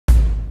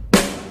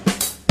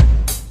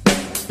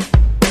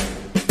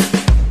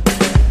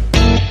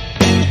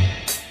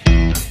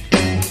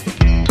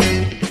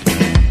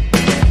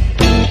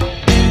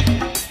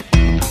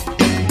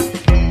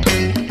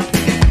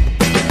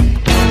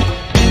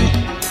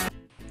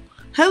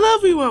Hello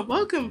everyone,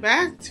 welcome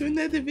back to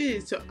another video.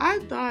 So I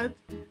thought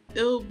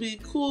it would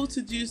be cool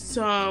to do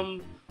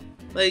some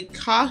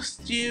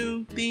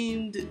costume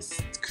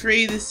themed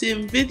create a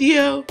sim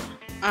video.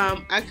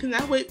 I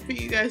cannot wait for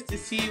you guys to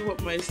see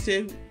what my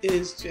sim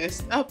is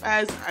dressed up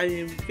as. I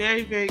am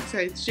very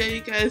excited to show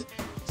you guys.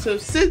 So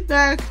sit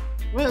back,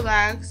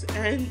 relax,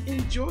 and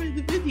enjoy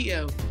the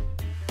video.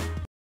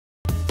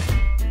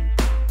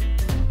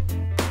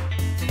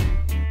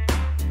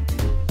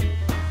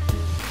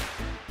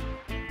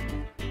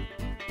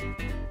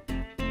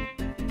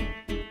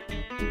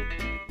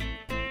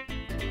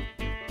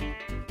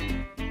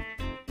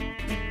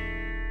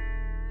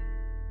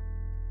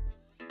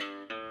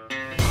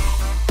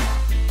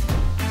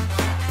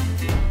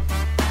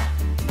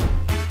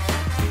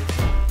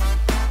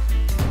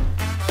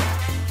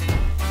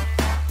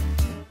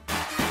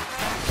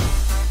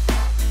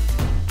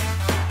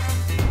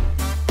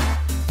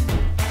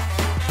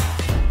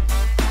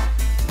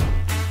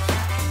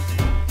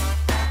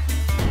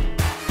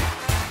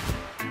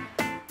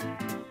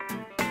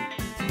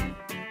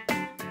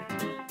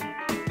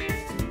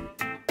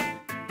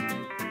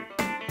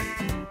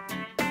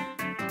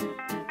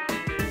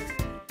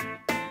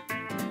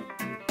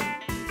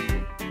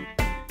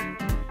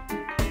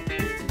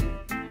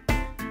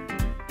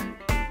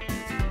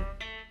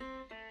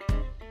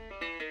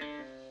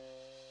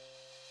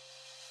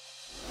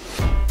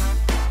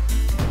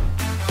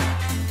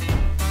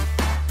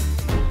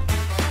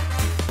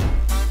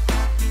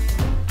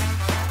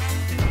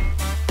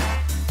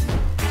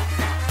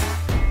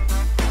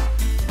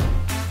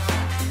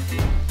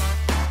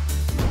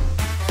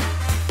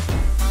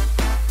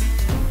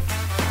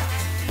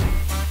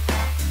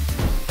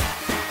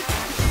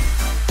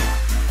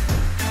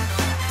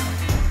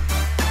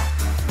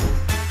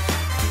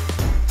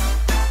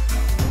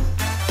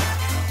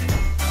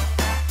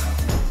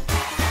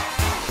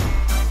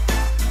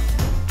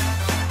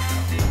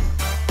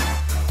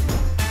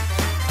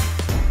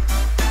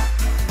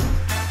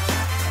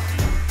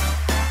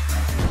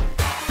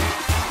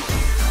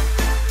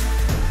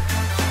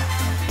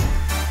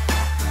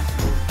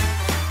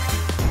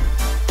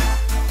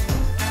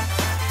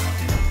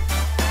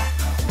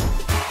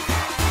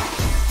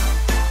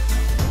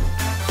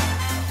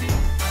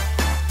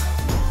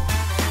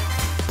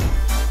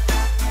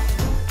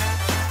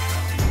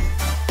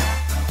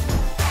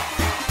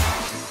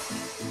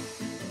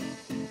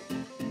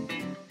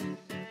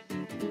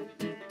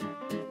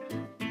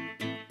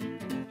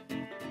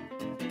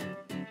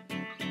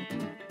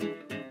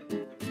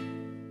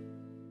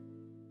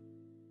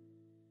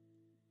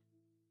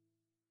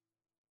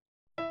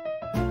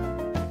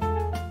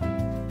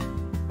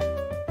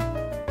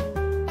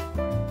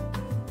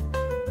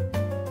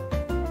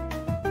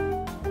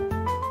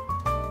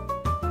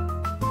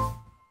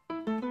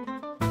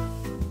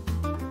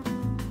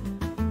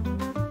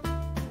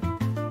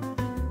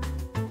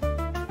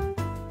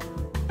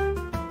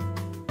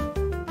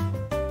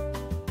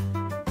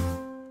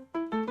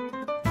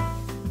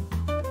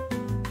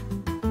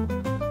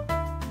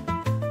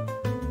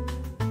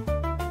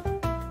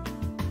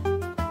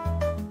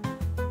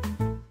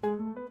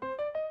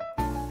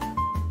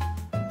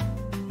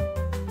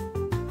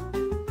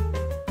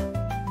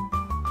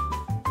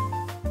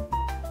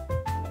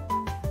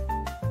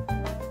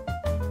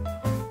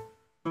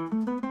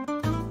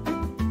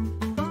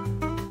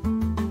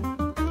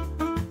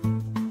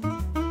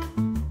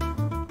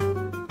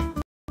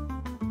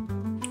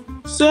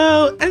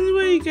 So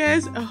anyway, you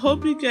guys, I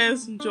hope you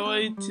guys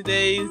enjoyed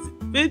today's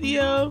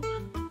video.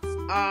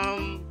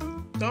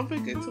 Don't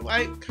forget to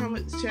like,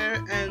 comment,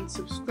 share, and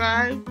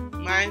subscribe.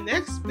 My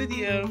next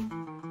video,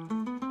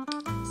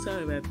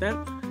 sorry about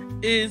that,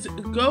 is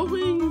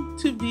going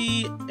to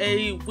be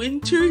a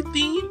winter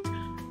themed.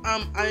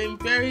 I am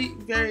very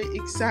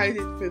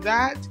excited for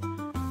that,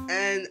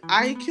 and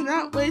I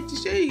cannot wait to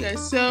show you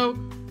guys. So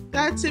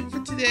that's it for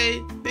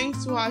today.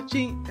 Thanks for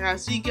watching, and I'll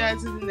see you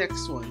guys in the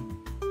next one.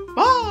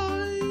 Bye!